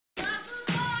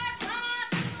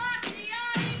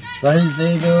So who's the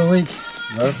egg of the week?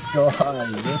 This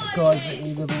guy's the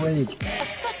egg of the week. You're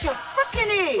such a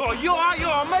freaking egg! Oh, you're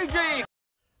amazing!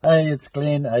 Hey, it's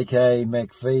Glen, aka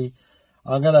McV.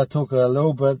 I'm going to talk a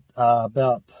little bit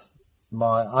about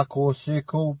my Ako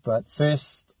circle, but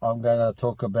first I'm going to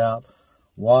talk about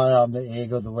why I'm the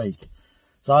egg of the week.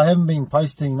 So I haven't been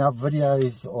posting up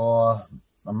videos or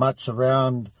much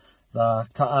around the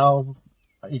Ka'au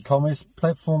e-commerce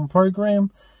platform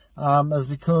program, is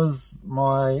because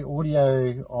my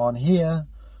audio on here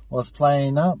was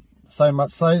playing up so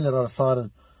much so that I decided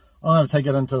I'm going to take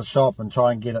it into the shop and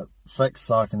try and get it fixed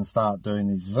so I can start doing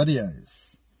these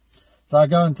videos. So I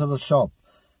go into the shop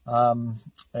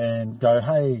and go,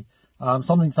 hey,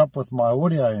 something's up with my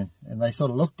audio, and they sort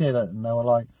of looked at it and they were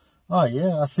like, oh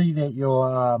yeah, I see that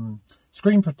you're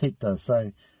screen protector.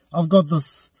 So I've got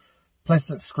this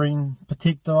plastic screen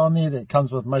protector on there that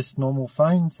comes with most normal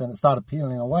phones, and it started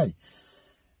peeling away.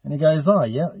 And he goes, oh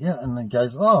yeah, and then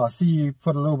goes, oh, I see you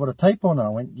put a little bit of tape on it. I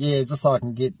went, yeah, just so I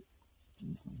can get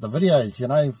the videos, you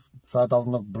know, so it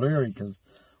doesn't look blurry, because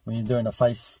when you're doing a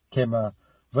face camera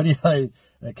video,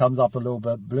 it comes up a little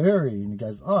bit blurry. And he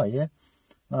goes, oh yeah.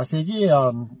 And I said,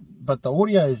 yeah, but the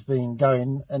audio's been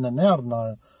going in and out, and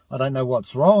I don't know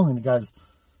what's wrong. And he goes,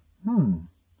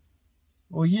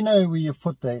 well, you know where you've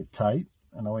put that tape?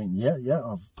 And I went, yeah,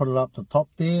 I've put it up the top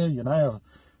there, you know,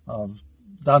 I've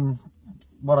done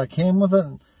what I can with it.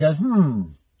 And he goes,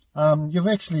 you've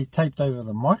actually taped over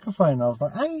the microphone. And I was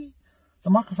like, hey, the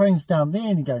microphone's down there.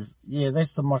 And he goes, yeah,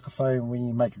 that's the microphone when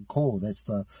you make a call. That's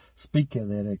the speaker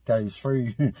that it goes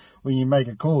through when you make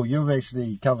a call. You've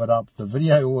actually covered up the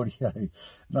video audio. And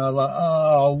I was like,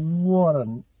 oh, what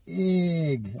an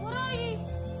egg. What are you?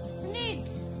 An egg.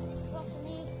 What's an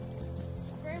egg?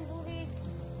 Scrambled egg.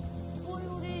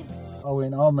 Boiled egg. I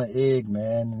went, I'm an egg,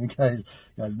 man. And he goes,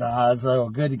 nah, it's all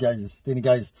good. Then he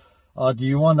goes, oh, do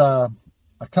you want a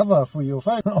cover for your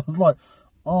phone? And I was like,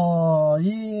 oh,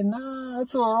 yeah, nah,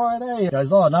 it's all right, eh? He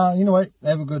goes, oh, nah, you know what,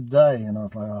 have a good day. And I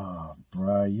was like, oh,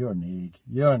 bro, you're an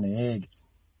egg.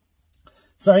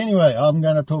 So anyway, I'm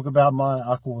going to talk about my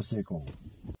Ako circle.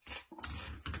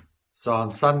 So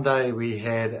on Sunday, we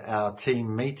had our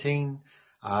team meeting,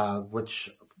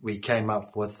 which we came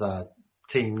up with a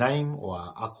team name, or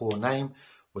our Ako name,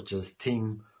 which is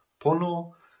Team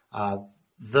Pono.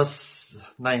 This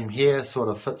name here sort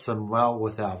of fits in well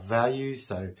with our values.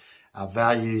 So our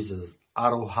values is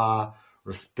aroha,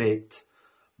 respect,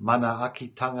 mana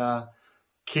akitanga,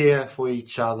 care for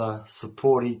each other,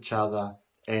 support each other,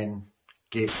 and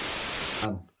get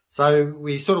done. So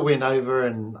we sort of went over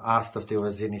and asked if there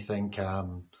was anything,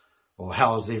 or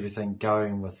how's everything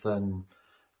going within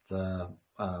the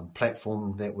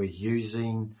platform that we're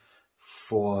using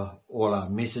for all our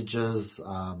messages.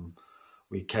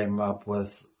 We came up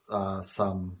with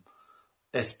some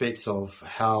aspects of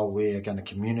how we're going to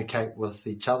communicate with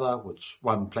each other, which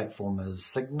one platform is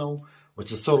Signal,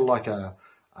 which is sort of like a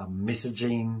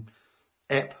messaging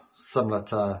app similar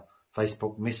to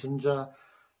Facebook Messenger.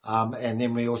 And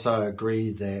then we also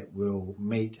agreed that we'll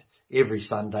meet every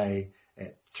Sunday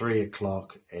at 3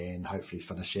 o'clock and hopefully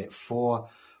finish at 4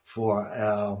 for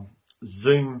our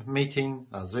Zoom meeting,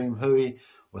 our Zoom hui,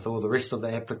 with all the rest of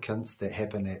the applicants that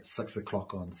happen at 6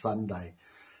 o'clock on Sunday.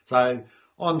 So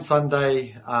on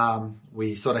Sunday,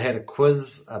 we sort of had a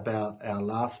quiz about our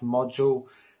last module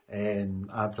and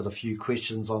answered a few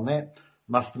questions on that.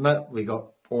 Must admit, we got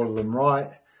all of them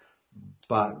right,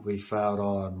 but we failed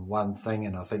on one thing,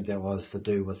 and I think that was to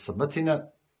do with submitting it.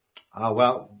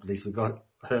 Well, at least we got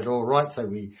it all right, so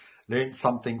we learned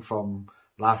something from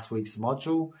last week's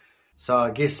module. So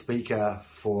our guest speaker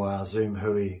for our Zoom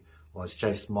hui was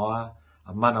Chase Meyer,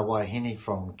 a mana wahine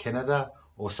from Canada,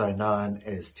 also known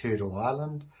as Turtle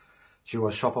Island. She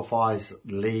was Shopify's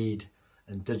lead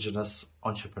Indigenous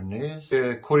entrepreneur.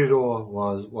 Her kōrero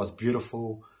was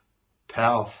beautiful,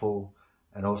 powerful,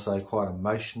 and also quite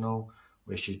emotional,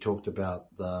 where she talked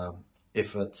about the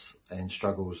efforts and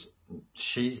struggles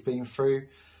she's been through.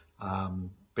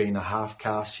 Being a half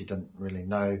caste, she didn't really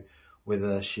know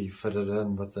whether she fitted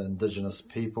in with the Indigenous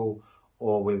people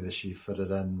or whether she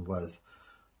fitted in with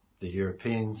the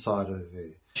European side of her.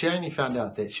 She only found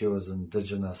out that she was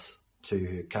Indigenous to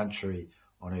her country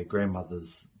on her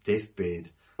grandmother's deathbed.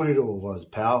 It was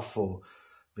powerful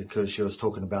because she was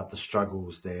talking about the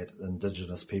struggles that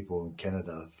Indigenous people in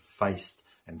Canada faced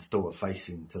and still are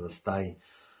facing to this day.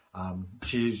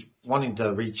 She's wanting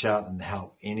to reach out and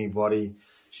help anybody.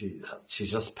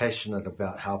 She's just passionate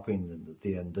about helping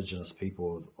the Indigenous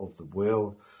people of the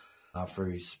world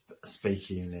through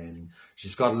speaking, and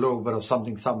she's got a little bit of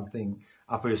something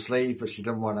up her sleeve, but she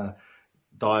didn't want to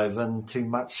dive in too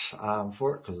much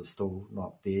for it because it's still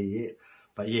not there yet.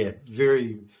 But yeah,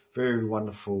 very, very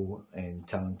wonderful and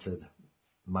talented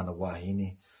mana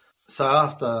wahine. So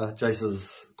after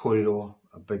Jace's kōrero,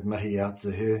 a big mihi out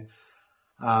to her,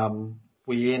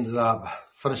 we ended up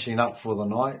finishing up for the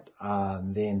night,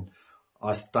 and then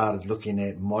I started looking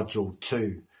at module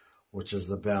 2, which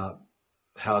is about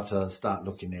how to start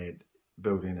looking at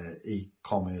building an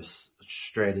e-commerce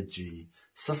strategy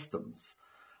systems,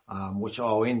 which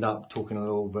I'll end up talking a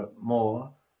little bit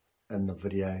more in the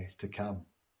video to come.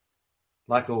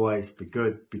 Like always, be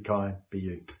good, be kind, be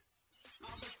you.